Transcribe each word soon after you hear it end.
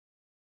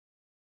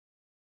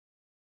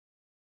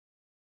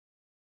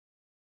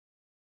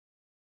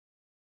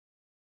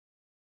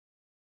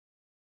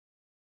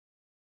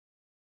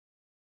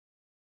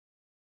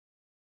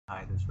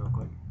hide this real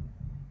quick.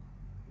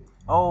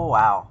 Oh,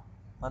 wow.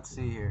 Let's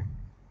see here.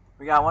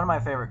 We got one of my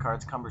favorite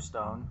cards,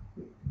 Cumberstone.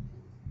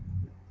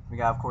 We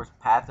got, of course,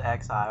 Path to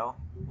Exile,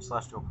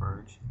 Celestial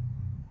Purge.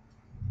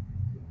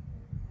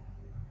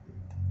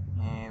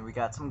 And we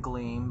got some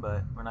Gleam,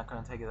 but we're not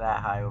going to take it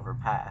that high over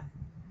Path.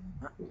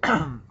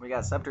 We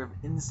got Scepter of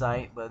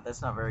Insight, but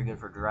that's not very good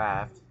for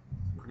draft.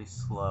 Pretty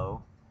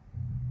slow.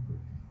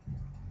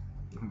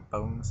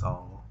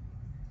 Bonesaw.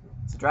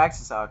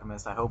 Draxus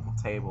Alchemist, I hope will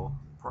table.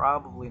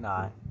 Probably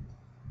not.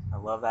 I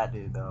love that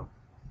dude, though.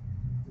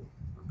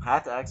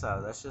 Path to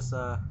Exile, that's just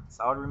a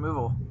solid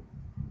removal.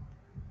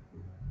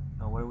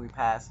 Now, what are we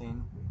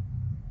passing?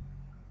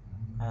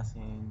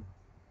 Passing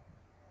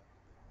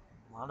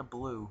a lot of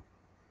blue.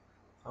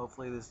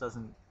 Hopefully this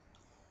doesn't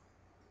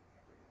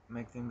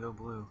make them go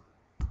blue.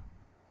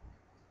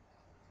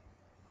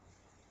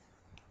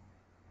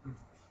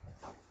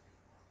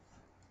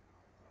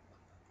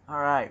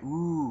 Alright,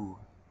 ooh.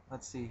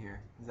 Let's see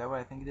here. Is that what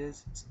I think it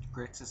is? It's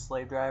Grixis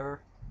Slave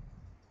Driver?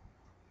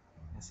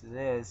 Yes, it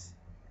is.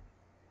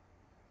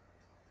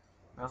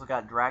 We also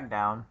got Drag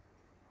Down.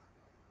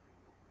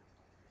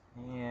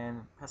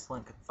 And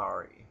Pestilent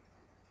Cathari.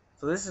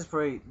 So this is a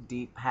pretty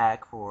deep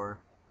pack for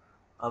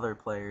other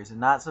players, and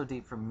not so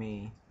deep for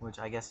me, which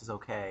I guess is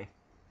okay.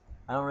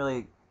 I don't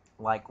really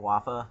like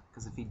Wafa,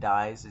 because if he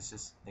dies, it's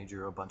just they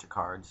drew a bunch of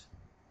cards,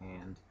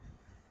 and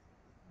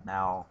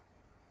now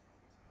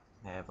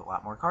they have a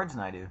lot more cards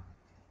than I do.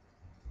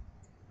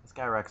 This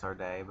guy wrecks our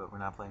day, but we're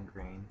not playing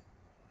green.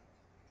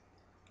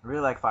 I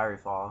really like Fiery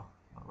Fall,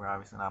 but we're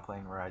obviously not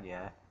playing red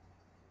yet.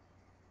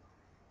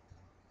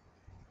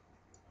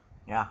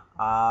 Yeah,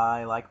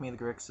 I like me the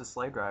Grixis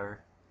Slave Driver.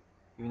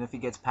 Even if he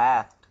gets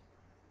pathed,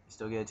 you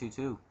still get a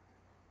 2-2.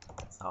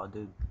 Solid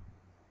dude.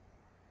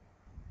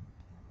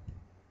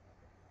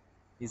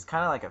 He's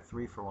kind of like a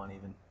 3-for-1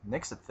 even.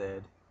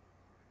 Nixithid.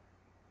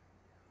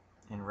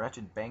 And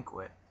Wretched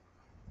Banquet.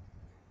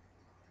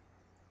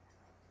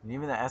 And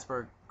even the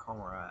Esper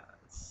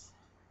Comrades.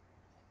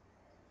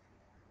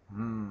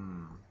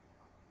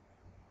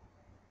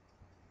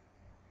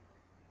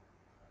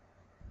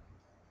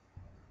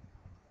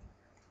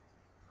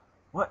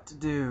 What to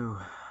do?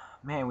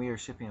 Man, we are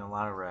shipping a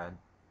lot of red.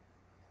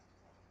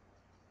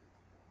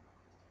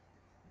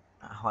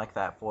 I like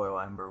that foil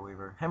Ember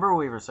Weaver. Ember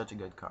Weaver is such a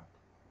good card.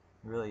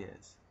 It really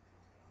is.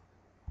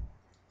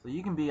 So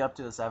you can be up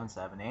to a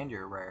 7/7 and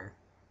you're rare.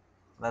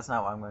 That's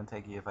not what I'm going to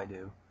take you if I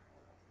do.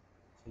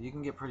 So you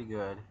can get pretty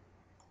good.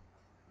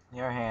 On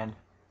the other hand,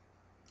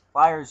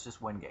 Flyers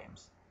just win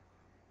games.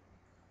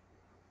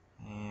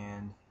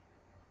 And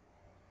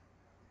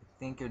I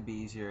think it would be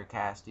easier to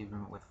cast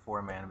even with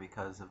 4 mana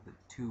because of the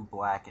 2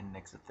 black and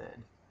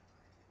Nixithid.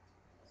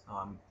 So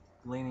I'm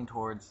leaning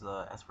towards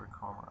the Esper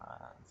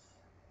Comrades.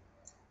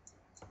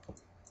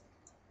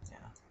 Yeah.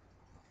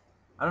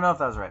 I don't know if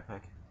that was the right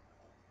pick.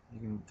 You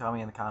can tell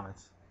me in the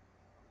comments.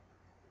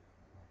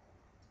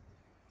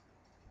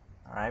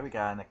 Alright, we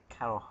got a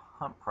Cattle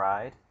Hunt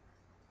Pride.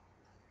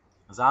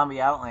 A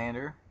Zombie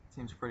Outlander.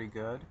 Seems pretty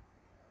good.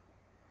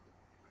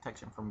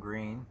 Protection from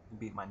green. You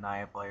beat my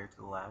Naya player to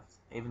the left.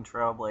 Haven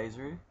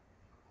Trailblazer.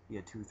 Be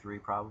a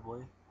 2-3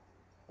 probably.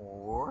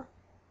 Or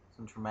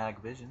some Traumatic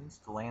Visions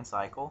to land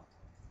cycle.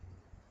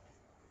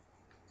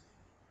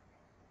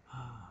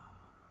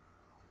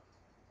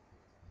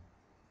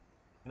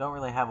 We don't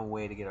really have a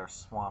way to get our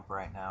swamp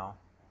right now.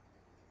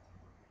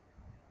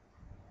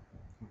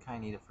 We kind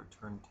of need it for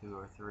turn 2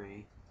 or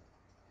 3.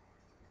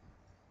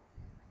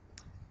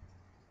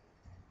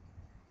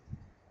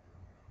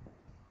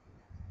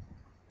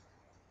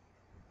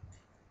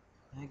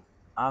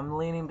 I'm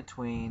leaning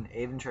between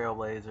Aven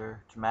Trailblazer,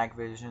 Dramatic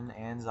Vision,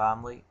 and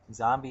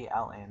Zombie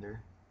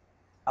Outlander.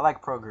 I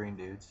like pro green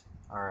dudes,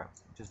 or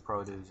just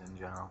pro dudes in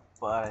general,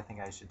 but I think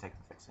I should take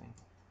the fixing.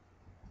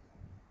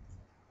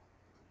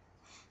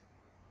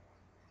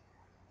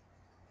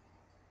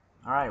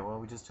 Alright, well,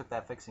 we just took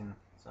that fixing,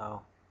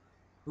 so...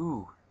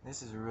 Ooh,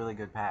 this is a really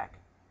good pack.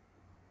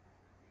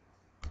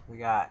 We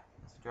got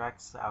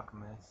Drax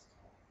Alchemist.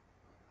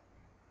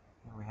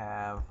 And we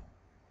have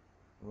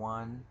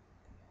 1,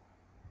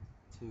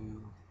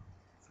 2,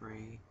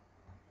 3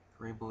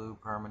 blue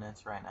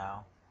permanents right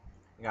now.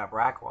 We got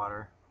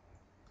Blackwater.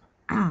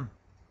 And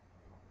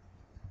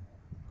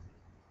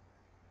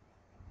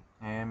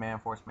Man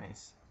Force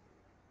Mace.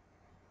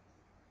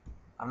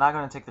 I'm not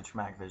going to take the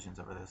Traumatic Visions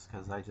over this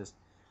because I just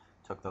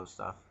took those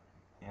stuff.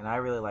 And I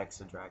really like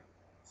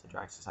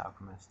Sidraxis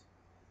Alchemist.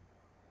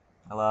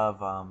 I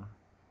love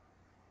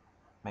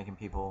making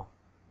people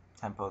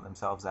tempo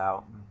themselves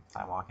out and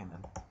time walking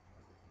them.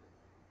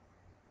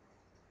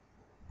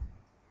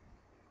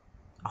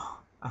 Oh.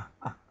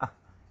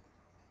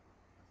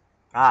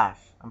 Gosh,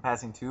 I'm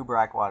passing 2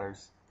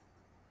 Brackwaters.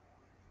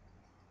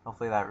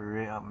 Hopefully that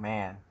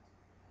man.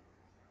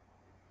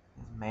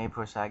 This may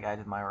push that guy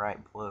to my right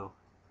blue.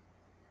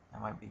 I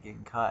might be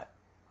getting cut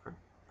for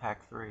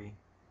pack 3.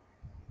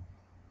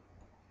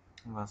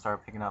 I'm gonna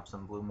start picking up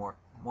some blue,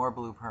 more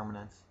blue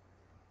permanents.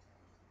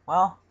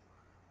 Well,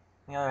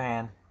 on the other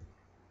hand,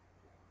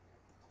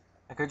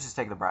 I could just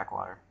take the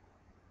Blackwater.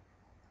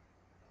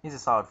 He's a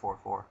solid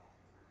 4/4.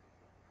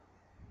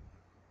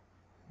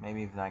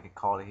 Maybe even I could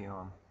call to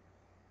heal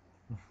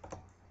him.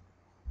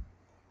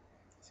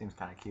 Seems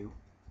kind of cute.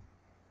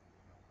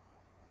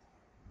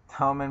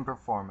 Toman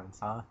performance,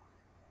 huh?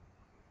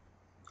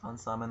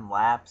 Unsummon,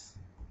 lapse.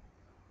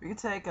 We could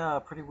take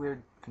a pretty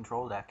weird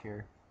control deck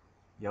here.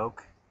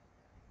 Yoke.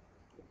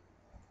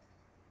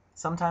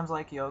 Sometimes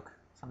like Yoke,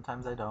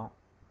 sometimes I don't.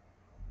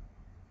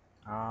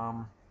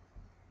 Alm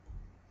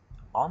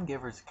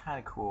Giver's kind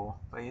of cool,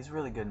 but he's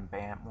really good in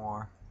Bant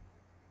more.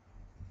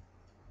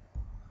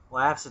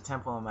 Lapse to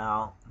tempo him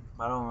out,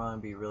 but I don't really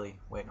be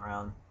waiting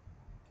around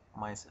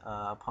my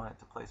opponent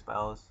to play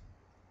spells.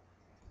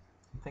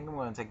 I think I'm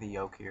going to take the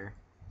Yoke here.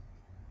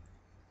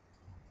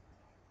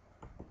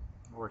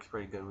 It works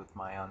pretty good with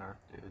my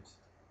unearthed dudes.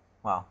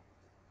 Well,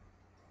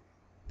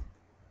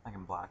 I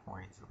can block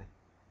more easily.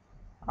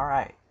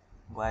 Alright,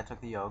 I'm glad I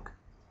took the Yoke,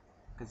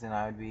 because then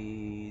I would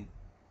be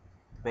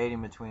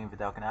debating between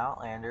Vidalcan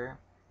Outlander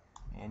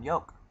and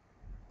Yoke.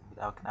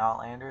 Vidalcan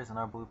Outlander is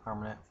another blue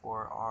permanent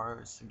for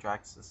our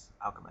Sigdraxis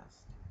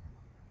Alchemist.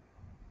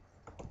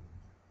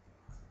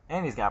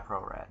 And he's got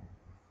Pro Red.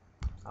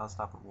 So I'll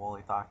stop with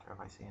Woolly Thoctor if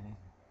I see any.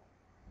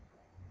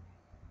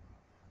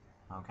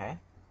 Okay.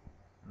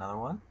 Another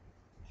one?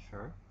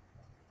 Sure.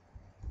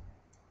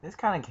 This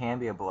kind of can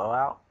be a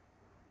blowout.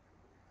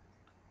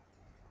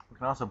 We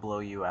can also blow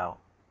you out.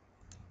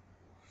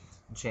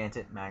 Enchant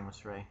it, Magma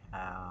Ray.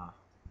 Ah,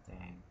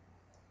 dang.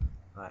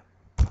 But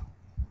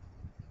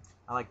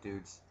I like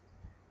dudes.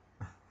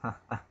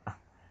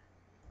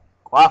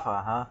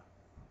 Guafa, huh?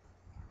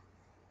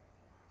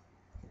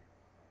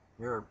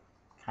 You're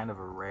kind of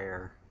a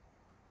rare.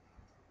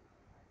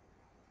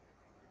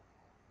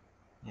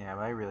 Yeah,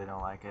 but I really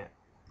don't like it.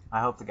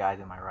 I hope the guy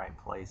in my right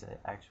plays it,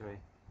 actually.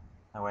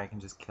 That way I can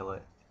just kill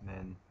it and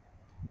then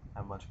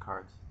have a bunch of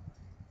cards.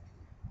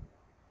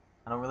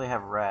 I don't really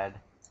have red,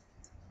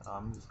 so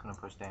I'm just going to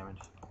push damage.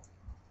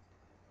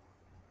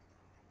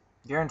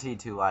 Guaranteed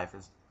 2 life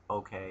is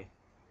okay.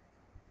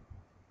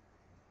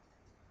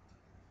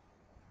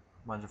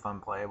 Bunch of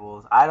fun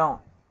playables. I don't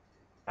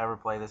ever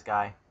play this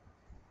guy.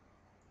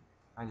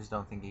 I just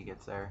don't think he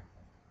gets there.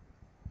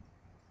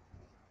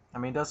 I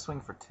mean, he does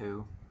swing for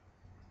 2.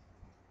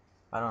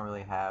 I don't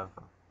really have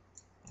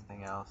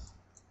anything else.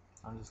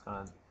 I'm just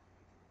gonna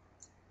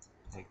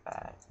take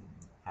that and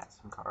hat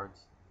some cards.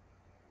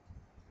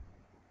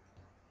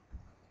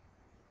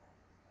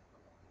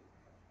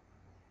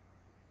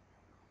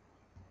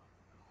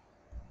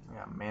 We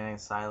got Mana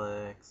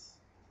Silex.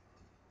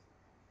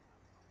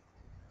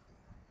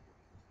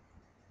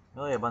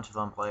 Really a bunch of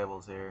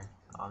unplayables here.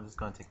 I'm just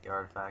gonna take the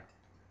artifact.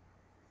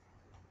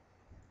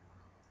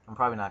 I'm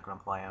probably not gonna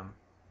play him.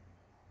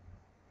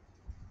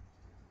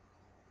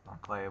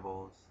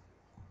 Unplayables.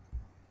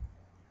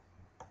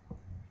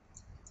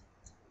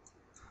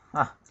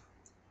 Huh.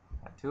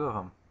 Got 2 of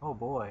them. Oh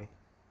boy.